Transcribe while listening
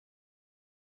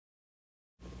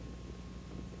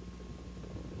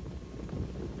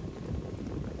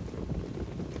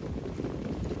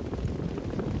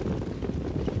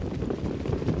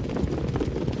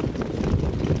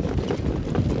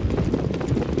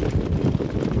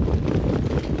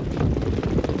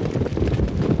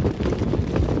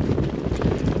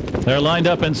They're lined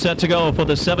up and set to go for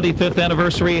the 75th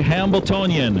anniversary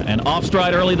Hambletonian. And off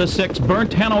stride early the 6,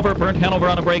 Burnt Hanover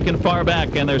on a break and far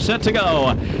back. And they're set to go.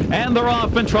 And they're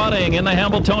off and trotting in the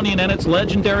Hambletonian, and it's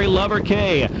legendary Lover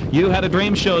K. You Had a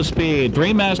Dream show speed.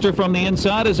 Dream Master from the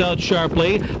inside is out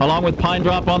sharply, along with Pine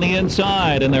Drop on the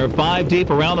inside. And they're 5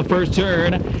 deep around the first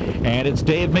turn. And it's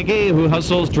Dave McGee who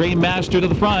hustles Dream Master to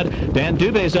the front. Dan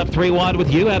Dubé's up 3 wide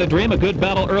with You Had a Dream. A good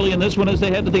battle early in this one as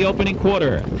they head to the opening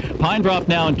quarter. Pine Drop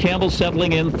now and Campbell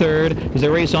settling in third as they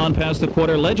race on past the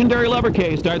quarter. Legendary Lover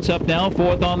K starts up now,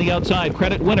 4th on the outside.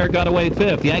 Credit Winner got away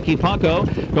 5th. Yankee PACO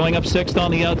going up 6th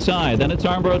on the outside. Then it's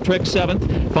Armbro Trick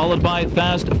 7th, followed by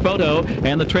Fast Photo,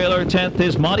 and the trailer 10th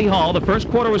is Monty Hall. The first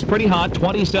quarter was pretty hot,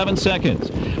 27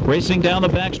 seconds. Racing down the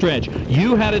backstretch,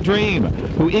 You Had a Dream,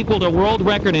 who equaled a world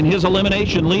record in his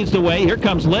elimination, leads the way. Here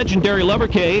comes Legendary Lover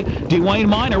K. Dwayne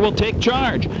Miner will take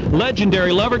charge.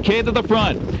 Legendary Lover K to the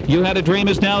front. You Had a Dream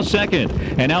is now second.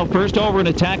 And now first over and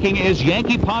attacking is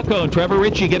Yankee PACO. Trevor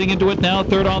Ritchie getting into it now,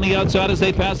 3rd on the outside as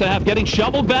they pass the half. Getting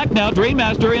shoveled back now, Dream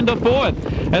Master into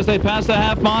 4th as they pass the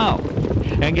half mile.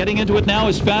 And getting into it now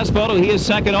is Fast Photo. He is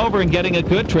 2nd over and getting a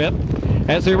good trip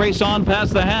as they race on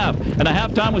past the half. And the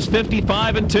halftime was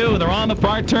 55-2, and they're on the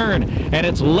far turn. And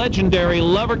it's Legendary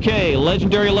Lover K.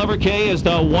 Legendary Lover K is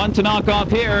the one to knock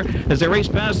off here as they race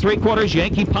past 3 quarters.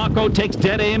 Yankee PACO takes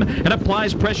dead aim and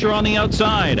applies pressure on the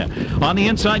outside. On the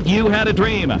inside, You Had a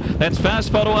Dream. That's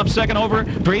Fast Photo up 2nd over.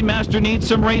 Dream Master needs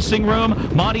some racing room.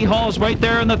 Monty Hall's right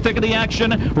there in the thick of the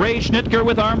action. Ray Schnitker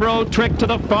with Armbro Trick to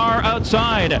the far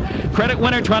outside. Credit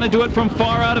Winner trying to do it from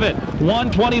far out of it.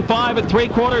 125 at 3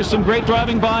 quarters. Some great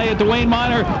driving by Dwayne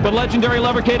Miner, but Legendary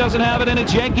Lover K doesn't have it, and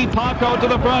it's Yankee PACO to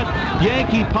the front.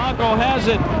 Yankee PACO has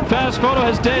it. Fast Photo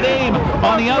has dead aim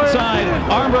on the outside.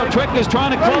 Armbro Trick is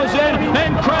trying to close in,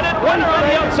 and Credit Winner on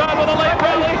the outside with a late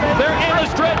rally. They're in the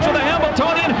stretch of the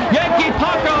Hambletonian. Yankee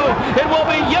PACO. It will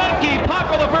be Yankee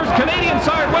PACO, the first Canadian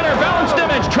sired winner. Balanced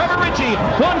Image. Trevor Ritchie,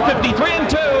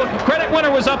 153-2. Credit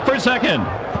Winner was up for 2nd.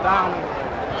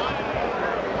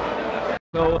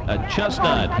 A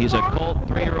Chestnut. He's a Colt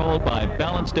 3-year-old by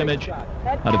Balanced Image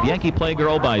out of Yankee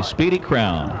Playgirl by Speedy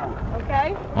Crown.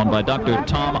 Owned by Dr.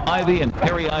 Tom Ivy and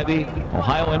Perry Ivy,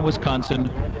 Ohio and Wisconsin.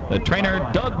 The trainer,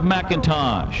 Doug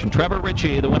McIntosh. And Trevor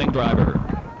Ritchie, the winning driver.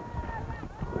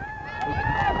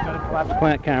 Got a flash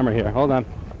plant camera here. Hold on.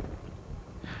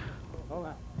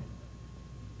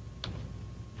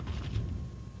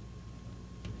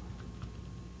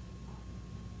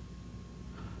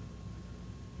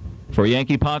 For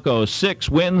Yankee PACO, 6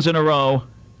 wins in a row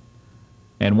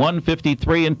and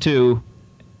 153-2.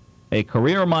 A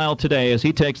career mile today as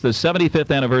he takes the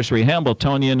 75th anniversary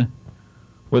Hambletonian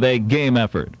with a game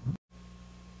effort.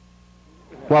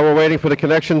 While we're waiting for the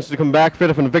connections to come back,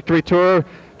 fit from the Victory Tour,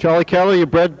 Charlie Keller, you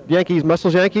bred Yankees,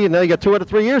 Muscles Yankee, and now you got 2 out of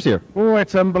 3 years here. Oh,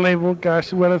 it's unbelievable.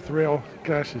 Gosh, what a thrill.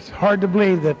 Gosh, it's hard to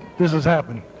believe that this has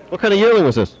happened. What kind of yearling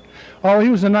was this? Oh, he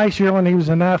was a nice yearling. He was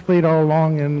an athlete all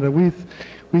along, and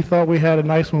we thought we had a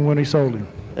nice one when we sold him.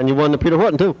 And you won the Peter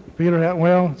Horton, too. Peter Horton,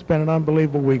 well, it's been an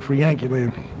unbelievable week for Yankee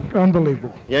Land.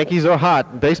 Unbelievable. Yankees are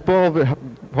hot. Baseball,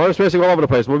 horse racing all over the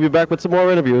place. We'll be back with some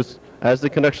more interviews as the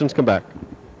connections come back.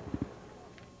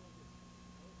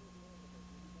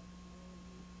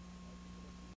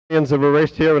 Have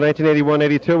raced here in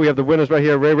 1981-82. We have the winners right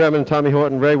here, Ray Redmond and Tommy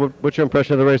Horton. Ray, what's your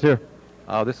impression of the race here?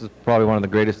 This is probably one of the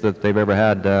greatest that they've ever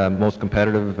had, most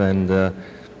competitive, and I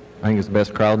think it's the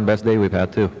best crowd and best day we've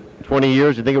had, too. 20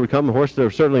 years, you think it would come? A horse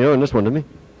that certainly earned this one, didn't he?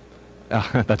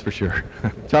 That's for sure.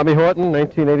 Tommy Horton,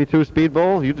 1982 Speed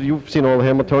Bowl. You've seen all the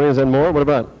Hambletonians and more. What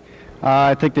about?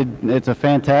 I think that it's a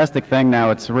fantastic thing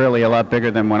now. It's really a lot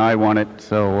bigger than when I won it.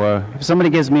 So if somebody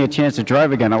gives me a chance to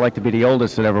drive again, I'd like to be the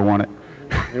oldest that ever won it.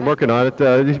 You're working on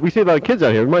it. We see a lot of kids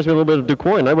out here. It reminds me a little bit of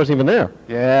DuQuoin. I wasn't even there.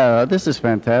 Yeah, this is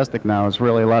fantastic now. It's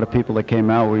really a lot of people that came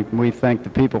out. We thank the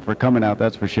people for coming out,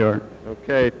 that's for sure.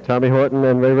 Okay, Tommy Horton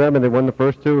and Ray Redmond, they won the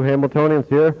first 2 Hambletonians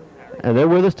here, and they're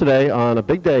with us today on a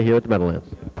big day here at the Meadowlands.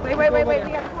 Wait. We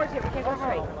got the horse here. We can't go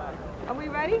straight. Are we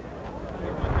ready?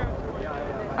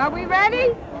 Are we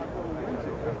ready?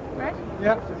 Ready?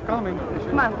 Yeah, it's coming.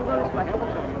 Come on, we'll go this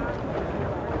way.